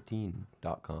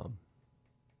MikeForMayor2014.com.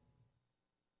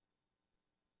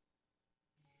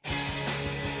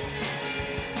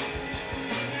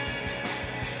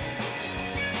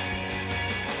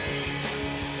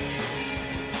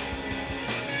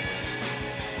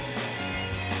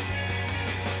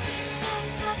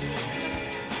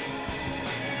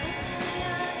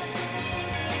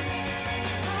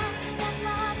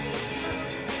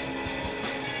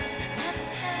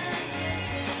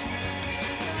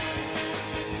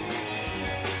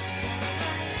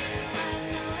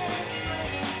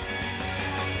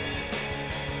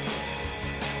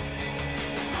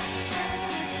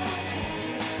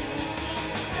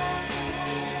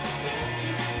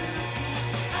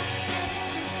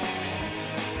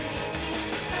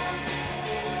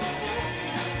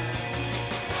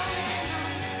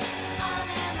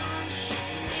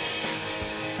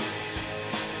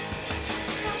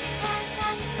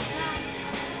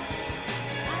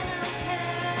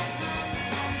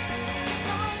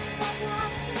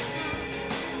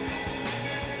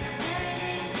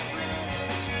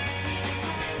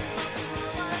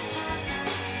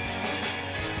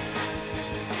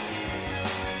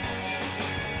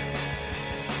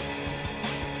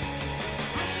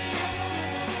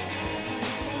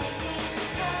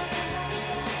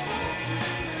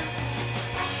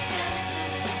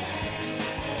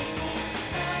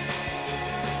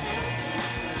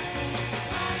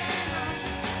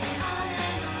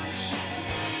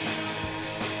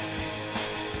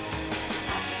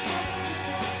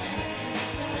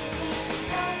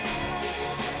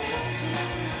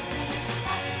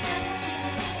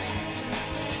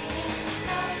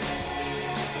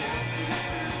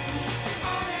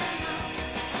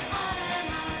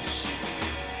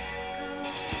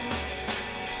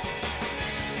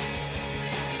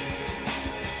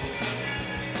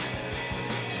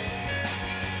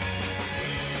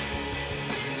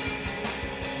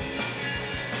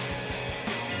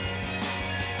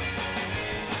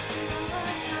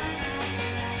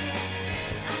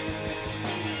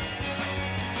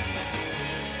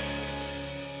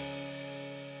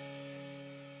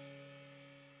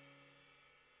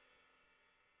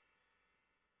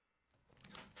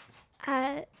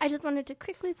 I just wanted to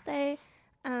quickly say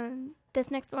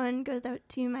this next one goes out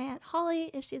to my Aunt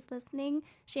Holly if she's listening.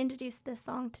 She introduced this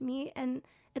song to me, and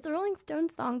it's a Rolling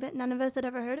Stones song, but none of us had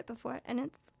ever heard it before, and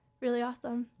it's really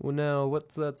awesome. Well, now,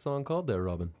 what's that song called there,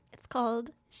 Robin? It's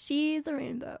called She's a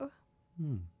Rainbow.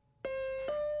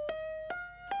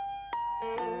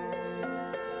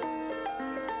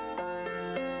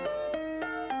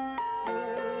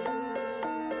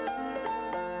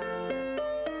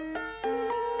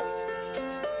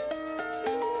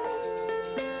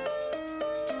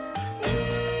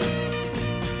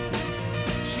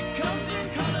 She comes in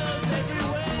colors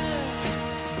everywhere.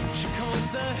 She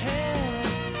combs her hair.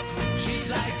 She's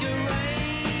like a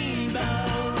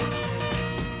rainbow.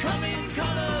 Come in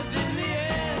colors in the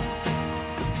air.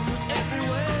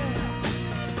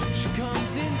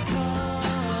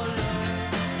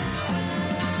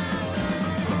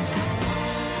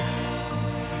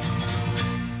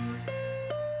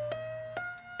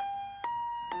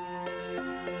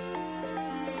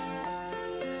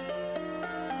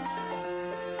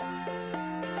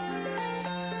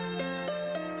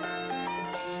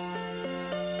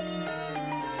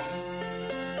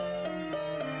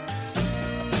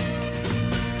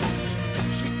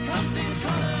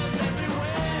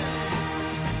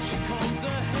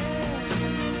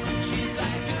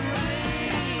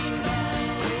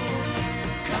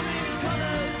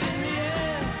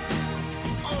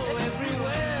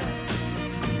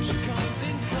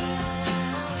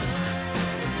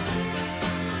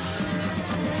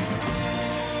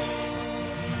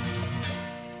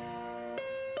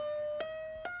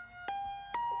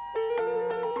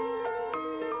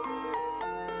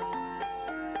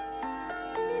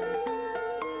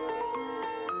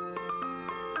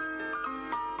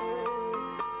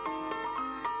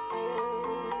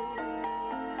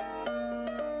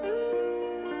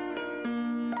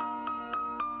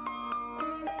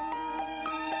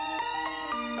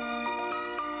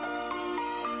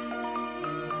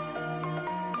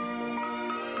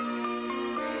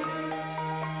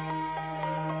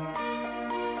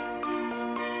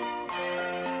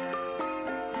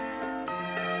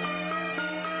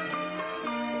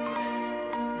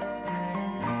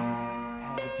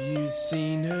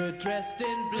 dressed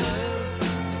in blue.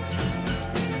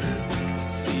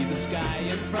 See the sky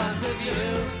in front of you,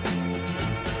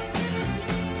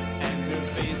 and her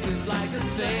face is like a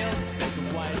sail, speck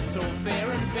of white, so fair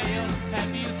and pale.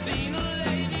 Have you seen a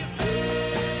lady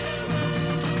fair?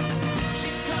 She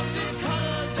comes in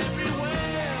colors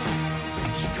everywhere.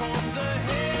 She combs her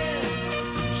hair.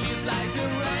 She's like a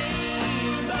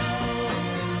rainbow.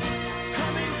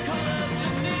 Come in colors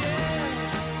in the air,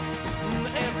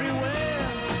 everywhere.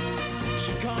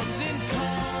 She comes in colors.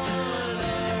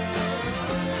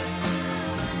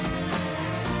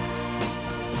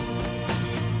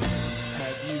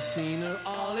 Have you seen her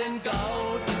all in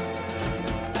gold,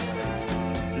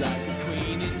 like a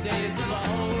queen in days of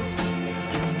old?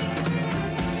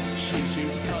 She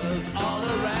shoots colors all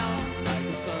around, like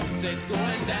the sunset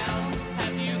going down.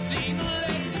 Have you seen a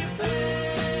lady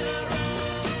fair?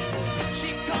 She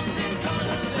comes in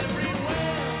colors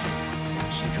everywhere.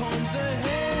 She combs her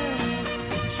hair.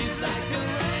 She's like a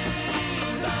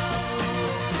rainbow.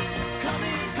 Come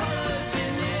in colors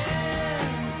in the air.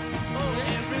 Oh,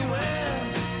 everywhere.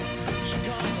 She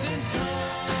comes in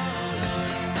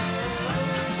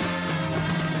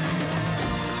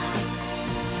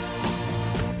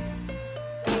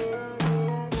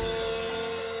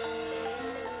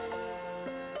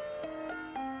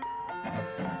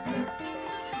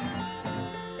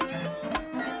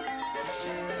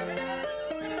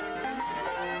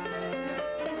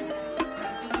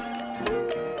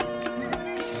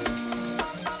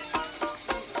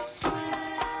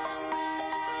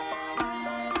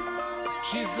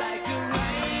She's like a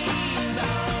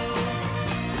rainbow.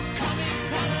 Come in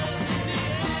colors in the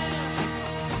air.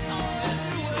 Oh,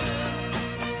 everywhere.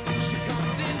 She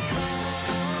comes in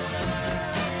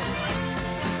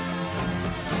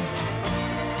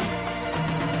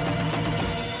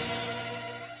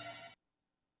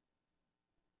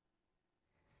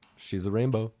She's a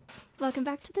rainbow. Welcome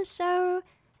back to the show,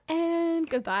 and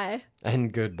goodbye.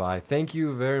 And goodbye. Thank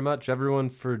you very much, everyone,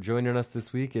 for joining us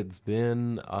this week. It's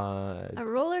been A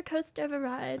roller coaster of a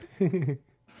ride.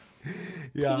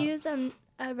 yeah. To use a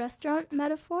restaurant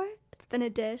metaphor, it's been a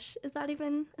dish. Is that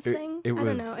even a thing? I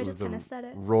don't know. I just kind of said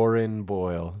it. Roaring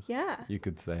boil. Yeah. You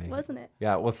could say. Wasn't it?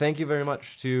 Yeah. Well, thank you very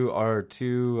much to our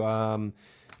two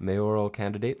mayoral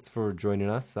candidates for joining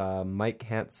us, Mike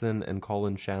Hansen and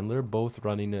Colin Chandler, both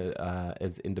running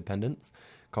as independents.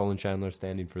 Colin Chandler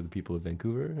standing for the people of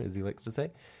Vancouver, as he likes to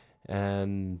say.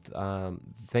 And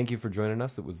thank you for joining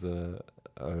us. It was a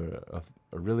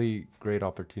really great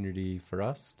opportunity for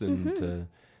us, and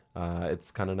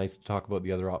it's kind of nice to talk about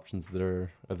the other options that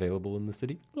are available in the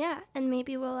city. Yeah, and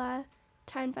maybe we'll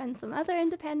try and find some other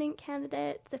independent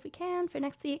candidates if we can for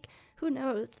next week. Who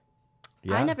knows?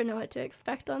 Yeah. I never know what to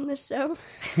expect on this show.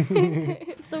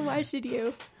 So why should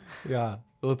you? Yeah.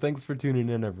 Well, thanks for tuning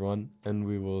in, everyone, and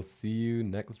we will see you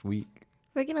next week.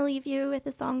 We're going to leave you with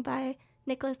a song by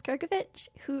Nicholas Kirkovich,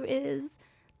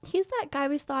 he's that guy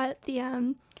we saw at the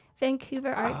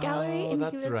Vancouver Art Gallery. Oh,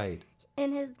 that's right.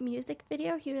 In his music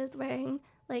video, he was wearing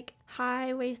like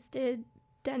high-waisted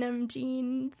denim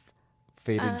jeans.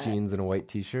 Faded jeans and a white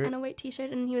t-shirt. And a white t-shirt,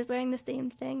 and he was wearing the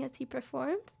same thing as he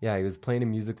performed. Yeah, he was playing a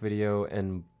music video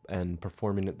and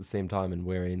performing at the same time and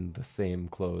wearing the same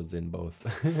clothes in both.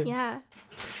 Yeah.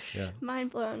 Yeah. Mind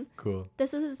blown. Cool.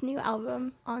 This is his new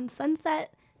album on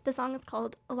Sunset. The song is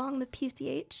called Along the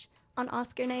PCH on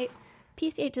Oscar night.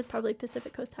 PCH is probably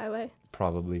Pacific Coast Highway.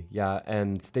 Probably, yeah.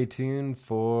 And stay tuned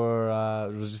for,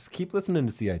 just keep listening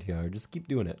to CITR. Just keep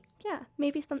doing it. Yeah,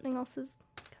 maybe something else is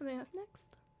coming up next.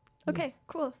 Okay,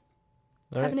 cool.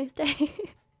 All Have right. a nice day.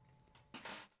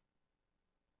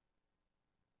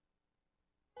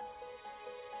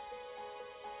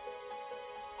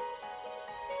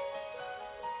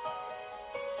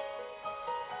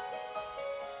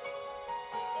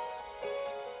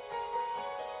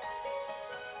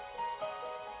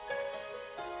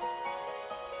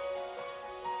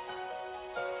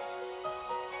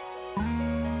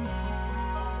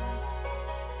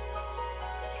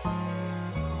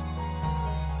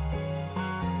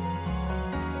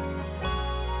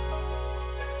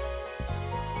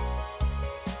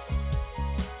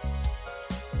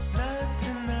 Not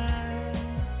tonight.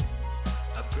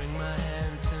 I bring my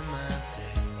hand to my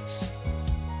face.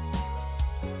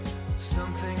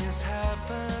 Something is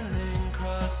happening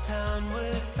cross town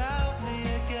with